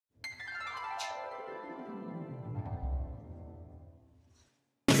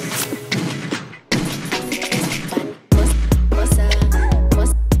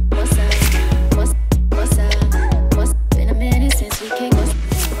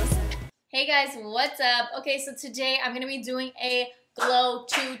Hey guys, what's up? Okay, so today I'm going to be doing a glow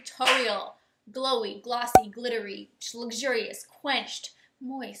tutorial. Glowy, glossy, glittery, luxurious, quenched,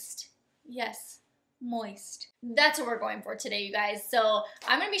 moist. Yes, moist. That's what we're going for today, you guys. So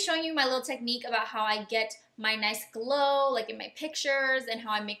I'm going to be showing you my little technique about how I get my nice glow, like in my pictures, and how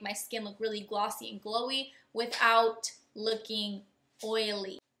I make my skin look really glossy and glowy without looking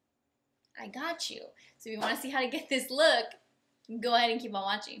oily. I got you. So if you want to see how to get this look, go ahead and keep on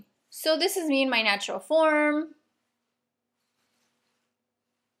watching. So this is me in my natural form,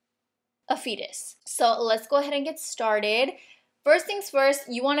 a fetus. So let's go ahead and get started. First things first,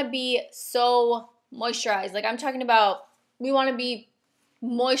 you want to be so moisturized. Like I'm talking about, we want to be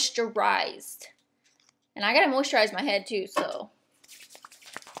moisturized. And I gotta moisturize my head too, so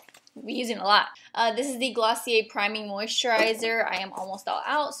I'll be using a lot. This is the Glossier Priming Moisturizer. I am almost all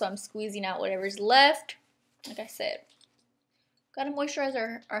out, so I'm squeezing out whatever's left. Like I said, gotta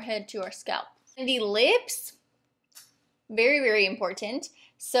moisturize our head to our scalp. And the lips, very, very important.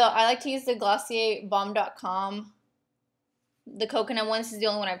 So I like to use the Glossier Balm Dot Com. The coconut one, this is the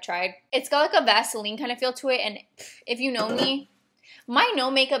only one I've tried. It's got like a Vaseline kind of feel to it, and if you know me, my no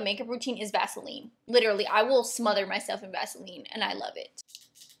makeup routine is Vaseline. Literally, I will smother myself in Vaseline, and I love it.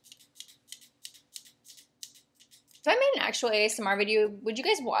 If I made an actual ASMR video, would you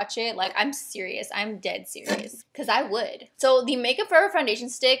guys watch it? Like, I'm serious. I'm dead serious. Because I would. So, the Makeup Forever foundation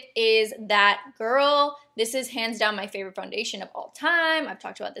stick is that girl. This is hands down my favorite foundation of all time. I've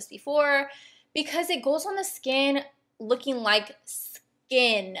talked about this before. Because it goes on the skin looking like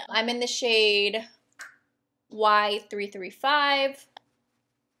skin. I'm in the shade Y335.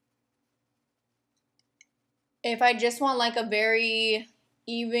 If I just want like a very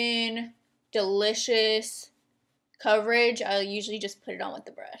even, delicious coverage, I'll usually just put it on with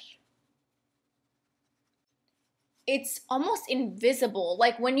the brush. It's almost invisible.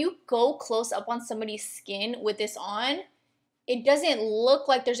 Like when you go close up on somebody's skin with this on, it doesn't look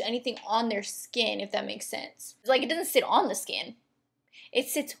like there's anything on their skin, if that makes sense. It's like it doesn't sit on the skin. It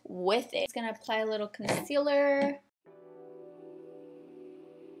sits with it. It's gonna apply a little concealer.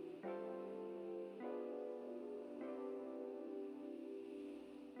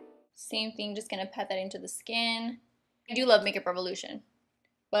 Same thing, just gonna pat that into the skin. I do love Makeup Revolution,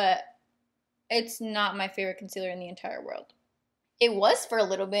 but it's not my favorite concealer in the entire world. It was for a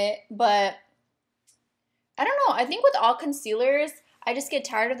little bit, but I don't know. I think with all concealers, I just get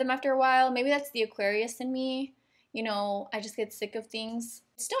tired of them after a while. Maybe that's the Aquarius in me. You know, I just get sick of things.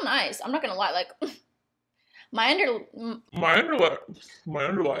 It's still nice. I'm not gonna lie. Like my underlies. I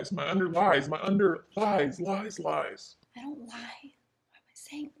don't lie. Why am I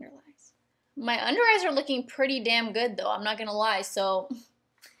saying underlies? My under eyes are looking pretty damn good though, I'm not gonna lie, so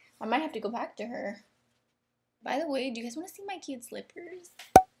I might have to go back to her. By the way, do you guys want to see my cute slippers?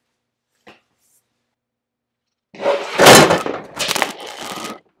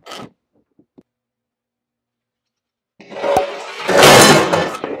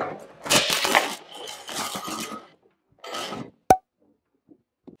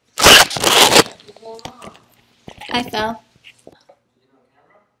 I fell.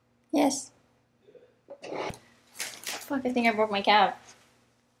 Yes. Fuck, I think I broke my cap.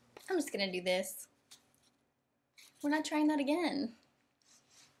 I'm just gonna do this. We're not trying that again.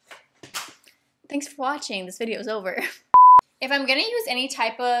 Thanks for watching. This video is over. If I'm gonna use any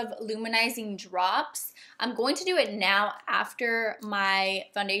type of luminizing drops, I'm going to do it now after my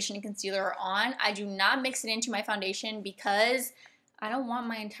foundation and concealer are on. I do not mix it into my foundation because I don't want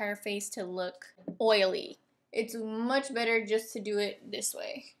my entire face to look oily. It's much better just to do it this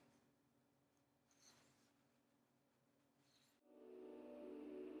way.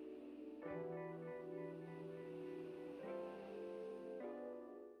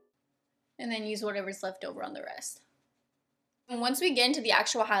 And then use whatever's left over on the rest. And once we get into the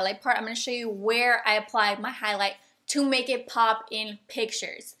actual highlight part, I'm going to show you where I apply my highlight to make it pop in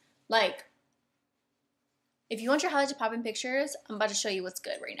pictures. Like, if you want your highlight to pop in pictures, I'm about to show you what's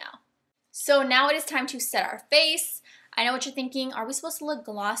good right now. So now it is time to set our face. I know what you're thinking. Are we supposed to look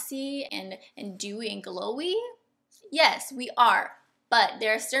glossy and dewy and glowy? Yes, we are. But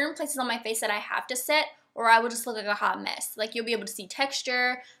there are certain places on my face that I have to set, or I will just look like a hot mess. Like, you'll be able to see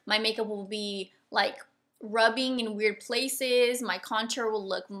texture. My makeup will be like rubbing in weird places. My contour will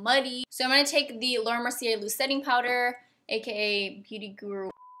look muddy. So I'm going to take the Mercier Loose Setting Powder, aka Beauty Guru.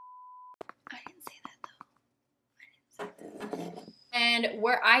 I didn't say that though. And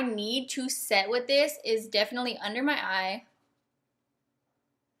where I need to set with this is definitely under my eye.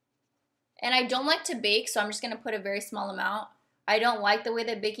 And I don't like to bake, so I'm just going to put a very small amount. I don't like the way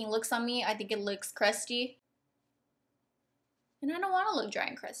that baking looks on me. I think it looks crusty. And I don't want to look dry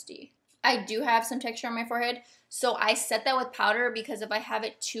and crusty. I do have some texture on my forehead, so I set that with powder because if I have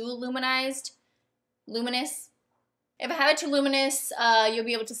it too luminous, if I have it too luminous, you'll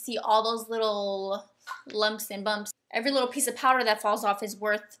be able to see all those little lumps and bumps. Every little piece of powder that falls off is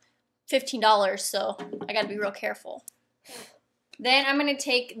worth $15, so I gotta be real careful. Then I'm gonna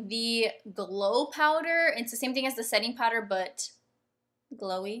take the Glow powder. It's the same thing as the setting powder, but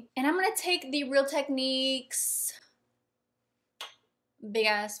glowy. And I'm gonna take the Real Techniques big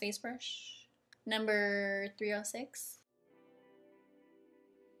ass face brush, number 306.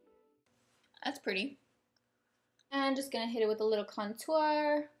 That's pretty. And just gonna hit it with a little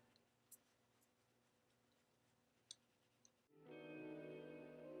contour.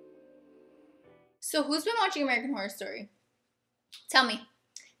 So who's been watching American Horror Story? Tell me.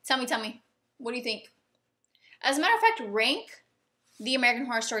 What do you think? As a matter of fact, rank the American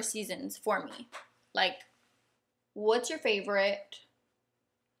Horror Story seasons for me. Like, what's your favorite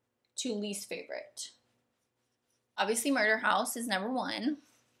to least favorite? Obviously, Murder House is number 1.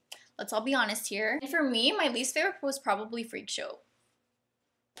 Let's all be honest here. And for me, my least favorite was probably Freak Show.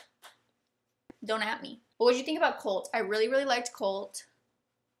 Don't at me. But what did you think about Cult? I really, really liked Cult.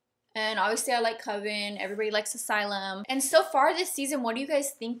 And obviously I like Coven. Everybody likes Asylum. And so far this season, what are you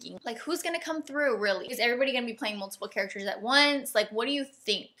guys thinking? Like, who's gonna come through, really? Is everybody gonna be playing multiple characters at once? Like, what do you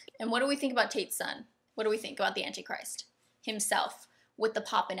think? And what do we think about Tate's son? What do we think about the Antichrist himself with the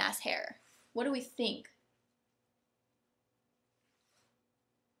poppin' ass hair? What do we think?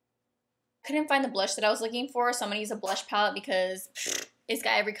 Couldn't find the blush that I was looking for, so I'm gonna use a blush palette because it's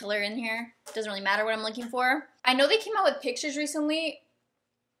got every color in here. Doesn't really matter what I'm looking for. I know they came out with pictures recently,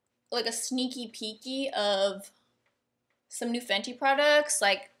 like a sneaky peeky of some new Fenty products,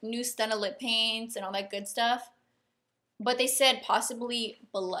 like new Stunna lip paints and all that good stuff. But they said possibly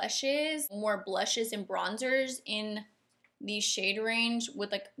blushes, more blushes and bronzers in the shade range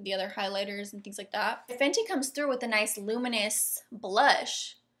with like the other highlighters and things like that. If Fenty comes through with a nice luminous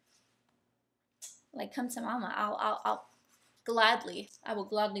blush, like, come to mama, I will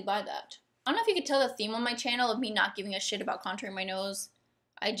gladly buy that. I don't know if you could tell the theme on my channel of me not giving a shit about contouring my nose.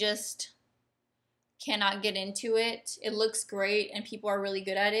 I just cannot get into it. It looks great and people are really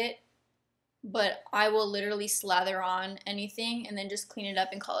good at it, but I will literally slather on anything and then just clean it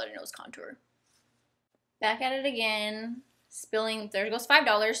up and call it a nose contour. Back at it again, spilling, there goes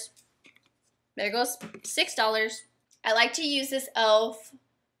 $5. There goes $6. I like to use this e.l.f.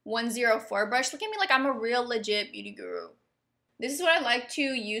 104 brush. Look at me like I'm a real legit beauty guru. This is what I like to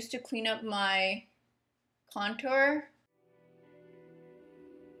use to clean up my contour.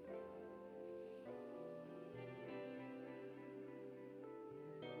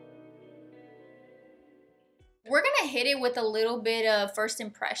 We're gonna hit it with a little bit of first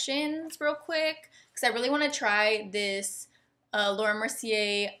impressions real quick because I really want to try this Laura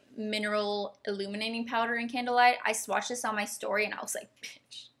Mercier Mineral Illuminating Powder in Candlelight. I swatched this on my story and I was like,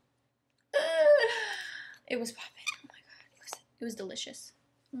 bitch. It was popping. Oh my god, it was delicious.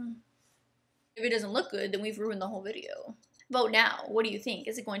 If it doesn't look good, then we've ruined the whole video. Vote now. What do you think?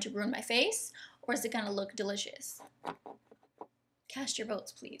 Is it going to ruin my face or is it going to look delicious? Cast your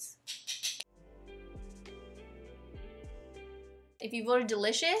votes, please. If you voted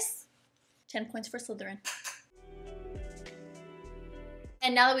delicious, 10 points for Slytherin.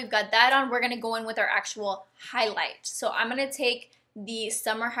 And now that we've got that on, we're going to go in with our actual highlight. So I'm going to take the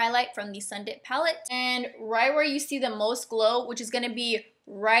summer highlight from the Sundipped palette. And right where you see the most glow, which is going to be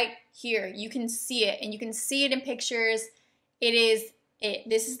right here. You can see it, and you can see it in pictures. It is it.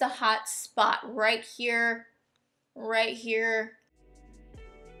 This is the hot spot right here, right here.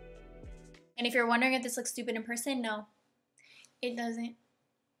 And if you're wondering if this looks stupid in person, no, it doesn't.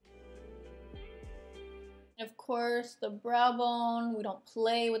 Of course, the brow bone. We don't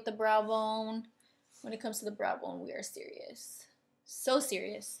play with the brow bone. When it comes to the brow bone, we are serious. So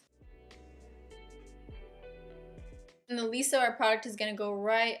serious. And the least of our product is going to go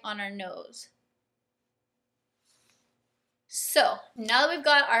right on our nose. So, now that we've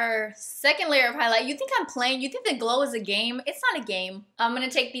got our second layer of highlight, you think I'm playing? You think the glow is a game? It's not a game. I'm going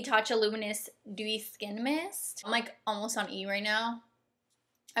to take the Tatcha Luminous Dewy Skin Mist. I'm like almost on E right now.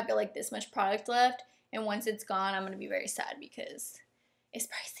 I feel like this much product left. And once it's gone, I'm going to be very sad because it's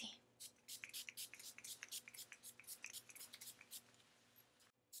pricey.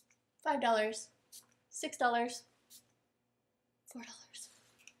 $5, $6, $4.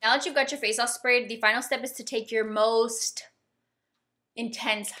 Now that you've got your face all sprayed, the final step is to take your most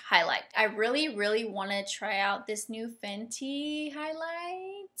intense highlight. I really, really want to try out this new Fenty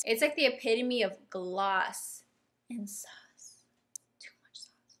highlight. It's like the epitome of gloss and sauce. Too much sauce.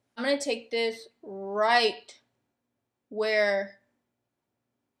 I'm going to take this right where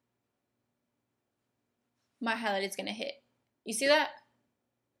my highlight is gonna hit. You see that?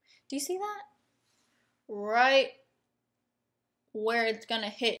 Do you see that? Right where it's gonna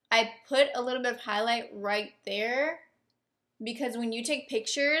hit. I put a little bit of highlight right there because when you take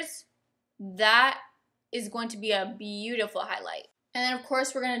pictures, that is going to be a beautiful highlight. And then of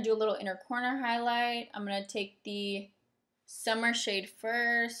course we're gonna do a little inner corner highlight. I'm gonna take the Summer shade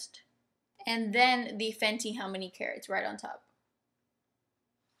first, and then the Fenty How Many Carats right on top.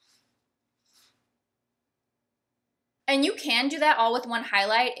 And you can do that all with one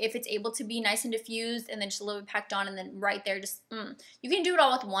highlight if it's able to be nice and diffused and then just a little bit packed on and then right there just, You can do it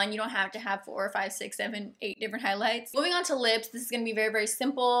all with one. You don't have to have 4, 5, 6, 7, 8 different highlights. Moving on to lips, this is going to be very, very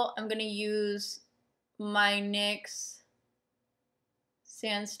simple. I'm going to use my NYX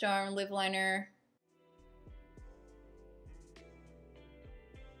Sandstorm lip liner.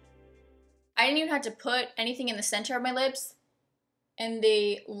 I didn't even have to put anything in the center of my lips, and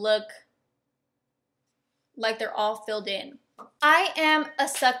they look like they're all filled in. I am a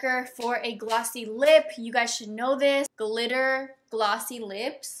sucker for a glossy lip. You guys should know this. Glitter glossy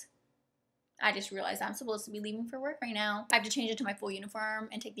lips. I just realized I'm supposed to be leaving for work right now. I have to change into my full uniform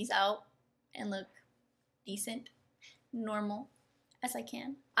and take these out and look decent, normal as I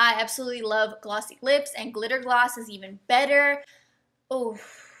can. I absolutely love glossy lips, and glitter gloss is even better. Oh,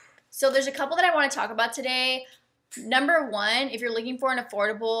 so there's a couple that I want to talk about today. Number one, if you're looking for an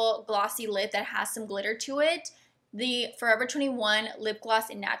affordable glossy lip that has some glitter to it, the Forever 21 lip gloss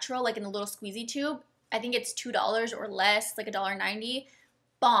in natural, like in the little squeezy tube, I think it's $2 or less, like $1.90.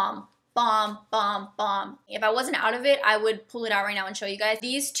 Bomb, bomb, bomb, bomb. If I wasn't out of it, I would pull it out right now and show you guys.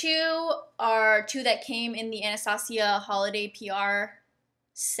 These two are two that came in the Anastasia holiday PR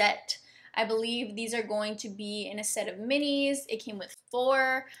set. I believe these are going to be in a set of minis. It came with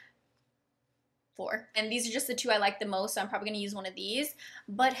four. And these are just the two I like the most, so I'm probably going to use one of these.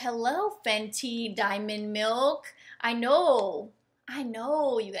 But hello, Fenty Diamond Milk. I know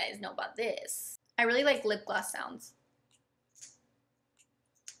you guys know about this. I really like lip gloss sounds.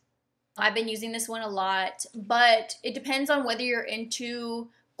 I've been using this one a lot, but it depends on whether you're into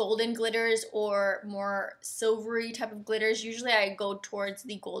golden glitters or more silvery type of glitters. Usually I go towards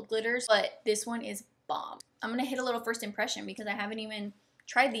the gold glitters, but this one is bomb. I'm going to hit a little first impression because I haven't even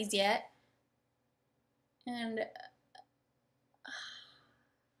tried these yet. And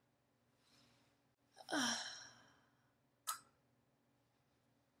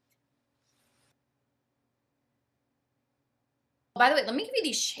by the way, let me give you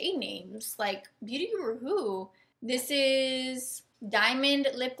these shade names, like Beauty Guru Who. This is Diamond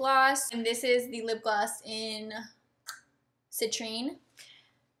Lip Gloss, and this is the lip gloss in Citrine.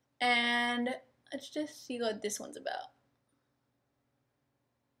 And let's just see what this one's about.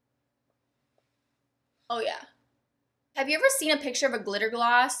 Oh yeah. Have you ever seen a picture of a glitter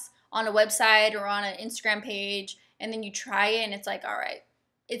gloss on a website or on an Instagram page, and then you try it and it's like, all right,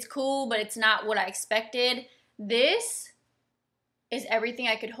 it's cool, but it's not what I expected? This is everything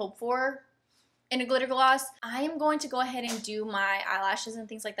I could hope for in a glitter gloss. I am going to go ahead and do my eyelashes and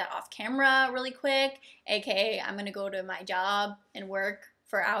things like that off camera really quick, aka I'm gonna go to my job and work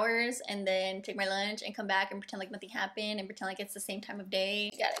for hours and then take my lunch and come back and pretend like nothing happened and pretend like it's the same time of day.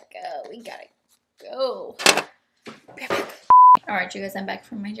 We gotta go. Be right back. Alright, you guys, I'm back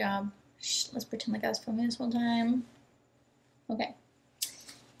from my job. Let's pretend like I was filming this whole time. Okay,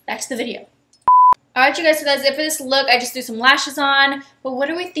 back to the video. Alright, you guys, so that's it for this look. I just threw some lashes on, but what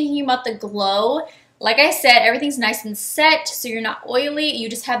are we thinking about the glow? Like I said, everything's nice and set, so you're not oily. You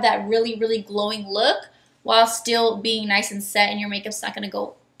just have that really, really glowing look while still being nice and set, and your makeup's not going to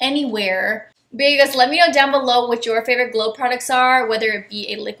go anywhere. But you guys, let me know down below what your favorite glow products are, whether it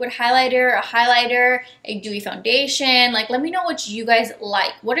be a liquid highlighter, a dewy foundation. Like, let me know what you guys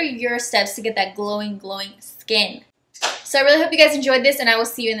like. What are your steps to get that glowing skin? So I really hope you guys enjoyed this, and I will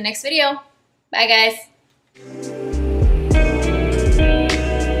see you in the next video. Bye, guys.